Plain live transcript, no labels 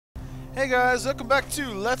Hey guys, welcome back to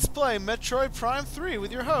Let's Play Metroid Prime 3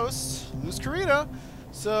 with your host, Luz Carita.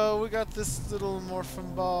 So we got this little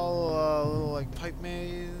morphin ball, little like pipe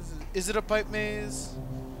maze. Is it a pipe maze?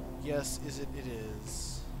 Yes, it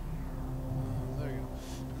is. There you go.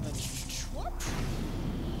 And then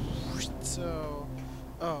so,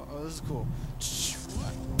 oh, this is cool.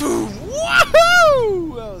 Boom!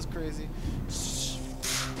 Woohoo! That was crazy.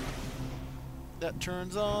 That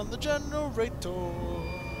turns on the generator.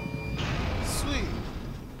 Sweet.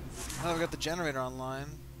 Now we got the generator online.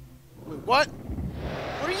 Wait, what?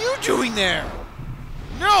 What are you doing there?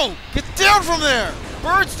 No! Get down from there!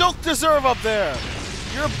 Birds don't deserve up there!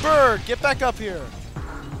 You're a bird! Get back up here!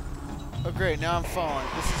 Oh great, now I'm falling.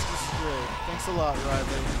 This is great. Thanks a lot,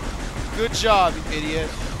 Ridley. Good job, you idiot.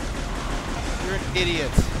 You're an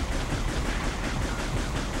idiot.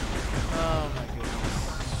 Oh my goodness.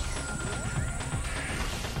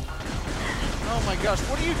 Oh my gosh,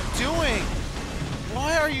 what are you doing?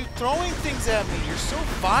 Why are you throwing things at me? You're so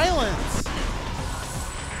violent.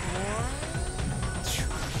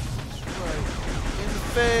 Right. In the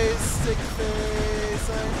face, stick face.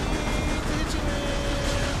 I need to hit you in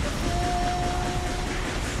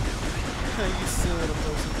the face. You silly little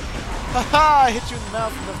person. Haha! I hit you in the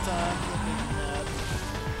mouth enough times. Don't make me mad.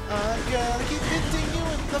 I'm gonna keep hitting you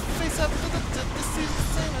in the face after the this is the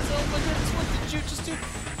same as oh my goodness, what did you just do?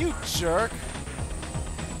 You jerk.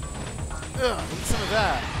 Ugh, need some of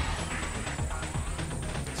that.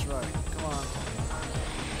 That's right. Come on.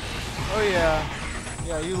 Oh yeah.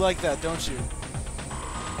 Yeah, you like that, don't you?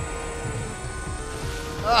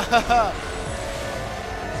 That's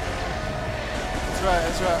right,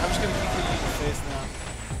 that's right. I'm just gonna keep hitting you in the face now.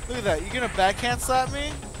 Look at that. You're gonna backhand slap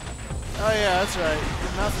me? Oh yeah, that's right.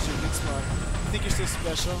 Your mouth is your big smart. You think you're so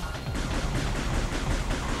special?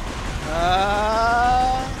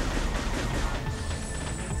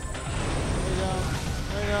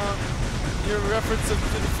 Your reference to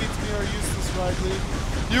defeat me are useless, Ridley.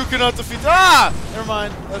 You cannot defeat. Ah! Never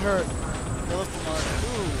mind. That hurt. I left the mark.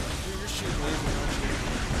 Ooh, you're shooting laser, aren't you?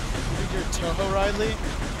 You think you're a Toho, Ridley?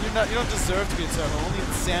 You're not. You don't deserve to be a Toho. Only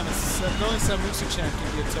Samusu-chan can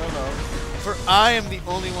be a Toho. For I am the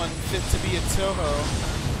only one fit to be a Toho.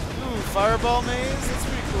 Ooh, fireball maze. That's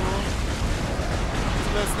pretty cool.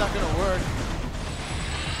 So that's not gonna work.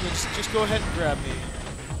 Yeah, just go ahead and grab me.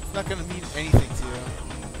 It's not gonna mean anything to you.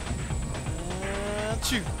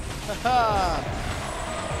 Shoot! Haha!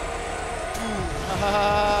 Boom!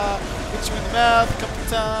 Haha! Hit you in the mouth a couple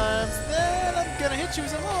times. Then I'm gonna hit you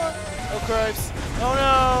some more. Oh cripes! Oh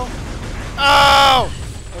no! Oh!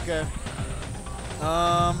 Okay.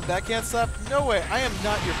 Backhand slap? No way! I am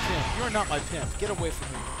not your pimp. You are not my pimp. Get away from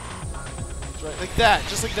me. That's right. Like that.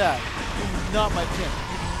 Just like that. You're not my pimp.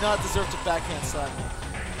 You do not deserve to backhand slap me.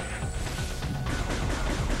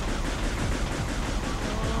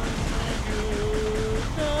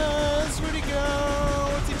 Where'd he go?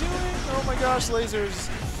 What's he doing? Oh my gosh,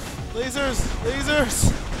 lasers. Lasers!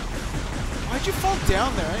 Lasers! Why'd you fall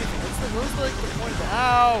down there? Anything? What was like the point of that?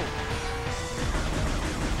 Ow!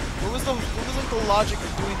 What was like the logic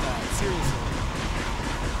of doing that? Seriously.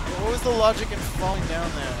 What was the logic in falling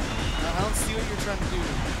down there? I don't see what you're trying to do.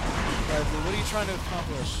 Ridley, what are you trying to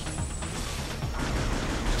accomplish?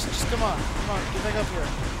 Just come on. Come on, get back up here.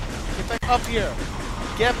 Get back up here.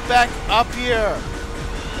 Get back up here!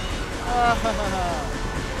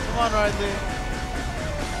 Come on, Ridley.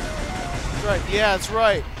 That's right. Yeah, that's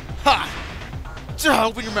right. Ha!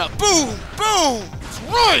 Open your mouth. Boom! Boom! That's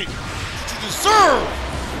right! That's what you deserve!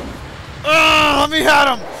 Let me at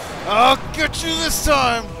him! I'll get you this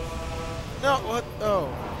time! No, what? Oh.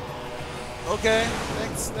 Okay.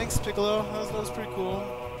 Thanks, Piccolo. That was pretty cool.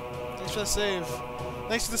 Thanks for the save.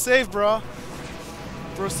 Thanks for the save, bro.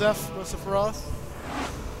 Brosepharos.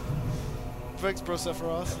 Thanks,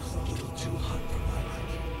 Brosepharos. Too hot for my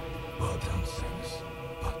liking. Well done, Samus.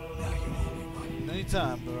 But now you owe me one.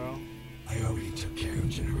 Anytime, bro. I already took care of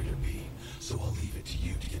Generator B, so I'll leave it to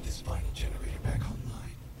you to get this final generator back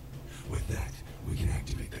online. With that, we can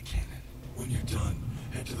activate the cannon. When you're done,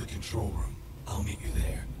 head to the control room. I'll meet you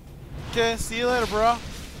there. Okay, see you later, bro.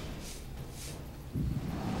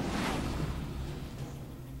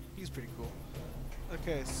 He's pretty cool.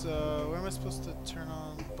 Okay, so where am I supposed to turn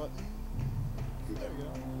on the button? There we go.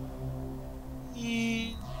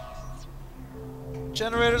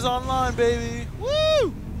 Generator's online, baby! Woo!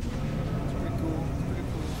 It's pretty cool. It's pretty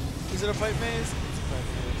cool. Is it a pipe maze? It's a pipe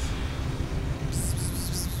maze.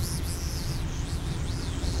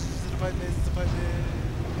 Is it a pipe maze? It's a pipe maze.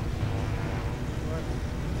 What?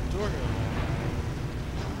 The door here.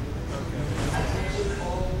 Okay. Attention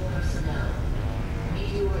all personnel.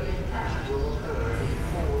 You are in actual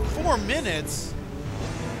more minutes?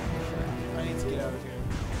 I need to get out of here.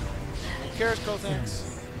 Carrot skull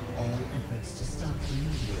tanks. All efforts to stop the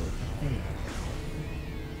meteor have failed.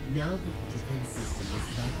 Now that the defense system is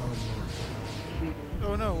back online.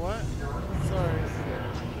 Oh no, what? Sorry.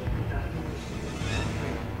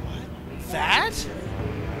 What? That?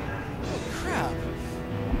 Oh crap.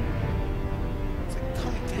 It's like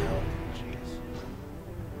coming down. Jeez.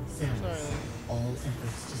 Samus, all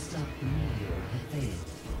efforts to stop the meteor have failed.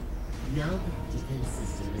 Now that the defense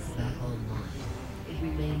system is back online, it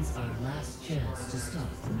remains our last chance to stop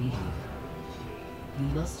the meteor. We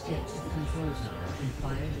must get to the control tower and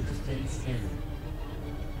fire the defense cannon.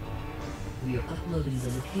 We are uploading the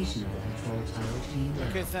location of the control tower to you now.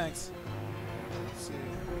 Okay, thanks. Let's see.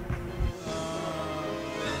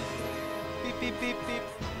 Beep, beep, beep, beep.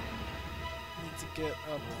 Need to get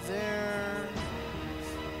up there.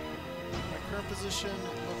 My current position,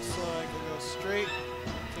 it looks like I go straight,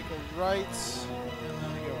 take a right, and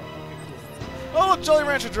then I go up. Okay, cool. Oh, look, Jolly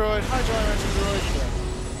Rancher Droid. Hi, Jolly Rancher Droid.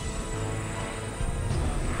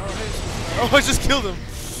 Oh, hey. Oh, I just killed him.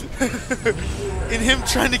 In him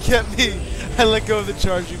trying to get me, I let go of the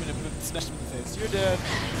charge beam and smashed him in the face. You're dead.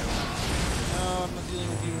 No, I'm not dealing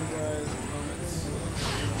with you guys at the moment.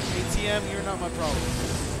 ATM, you're not my problem.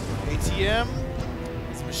 ATM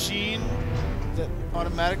is a machine that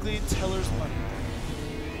automatically tellers money.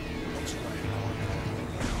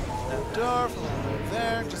 That door from over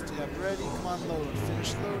there, just to have ready. Come on, load.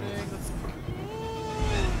 Finish loading. Let's hurry.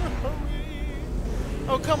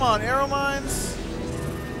 Oh, come on, arrow mines.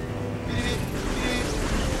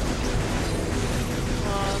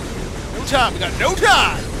 Come on. No time. We got no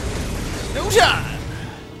time. No time.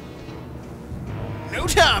 No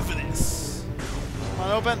time for this. Come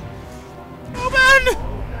on, open. Open!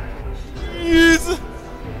 Please.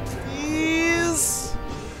 Please.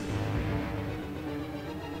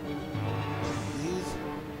 Please.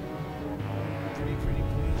 Pretty,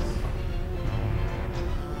 please.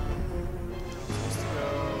 Supposed to go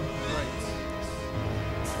right.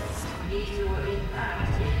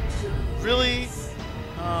 Really?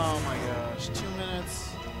 Oh my gosh. 2 minutes.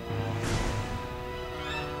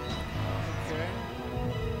 Okay.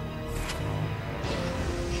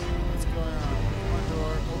 What's going on? One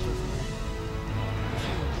door. Open.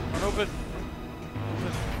 Come on, open.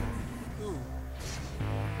 Open. Ooh.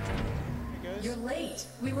 Hey guys. You're late.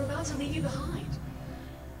 We were about to leave you behind.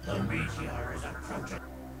 The meteor is approaching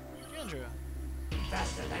Andrea.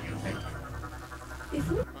 faster than you think. If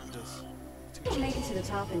we I'm just... don't make it to the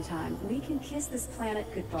top in time, we can kiss this planet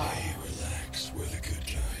goodbye. Hey, relax. We're the good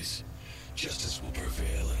guys. Justice will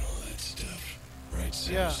prevail and all that stuff. Right, Sis?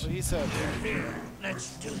 Yeah, what he said. Here,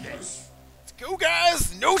 let's do this. Let's go,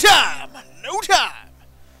 guys! No time! No time!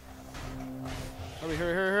 Hurry,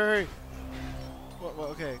 hurry, hurry, hurry! What,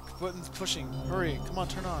 okay, button's pushing. Hurry, come on,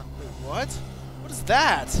 turn on. Wait, what? What is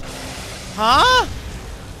that? Huh?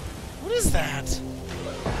 What is that?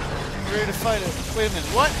 I'm ready to fight it. Wait a minute,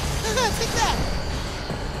 what? Take that!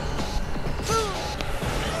 Boom!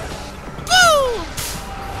 Boom!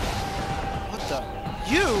 What the?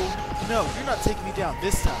 You? No, you're not taking me down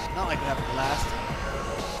this time. Not like it happened last time.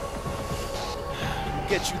 I'll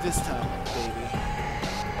get you this time, baby.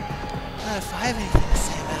 Not if I have anything to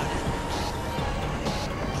say about it.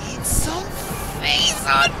 Eat some face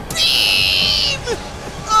on beam!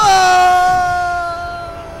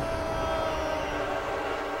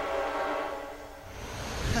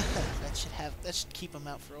 That should keep them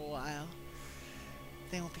out for a while.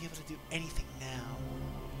 They won't be able to do anything now.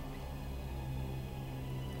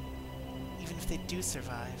 Even if they do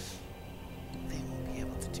survive, they won't be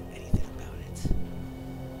able to do anything about it.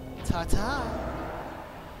 Ta-ta!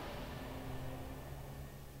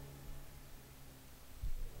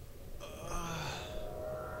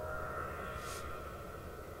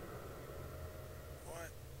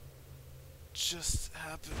 What just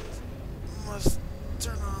happened? Must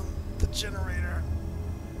turn on the generator.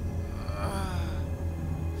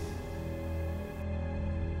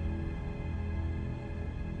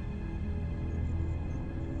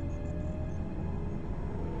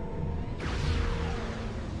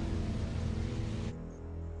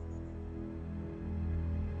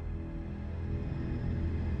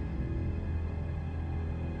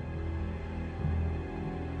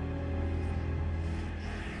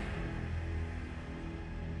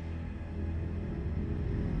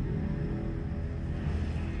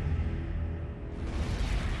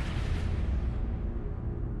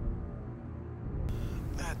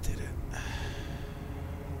 That did it.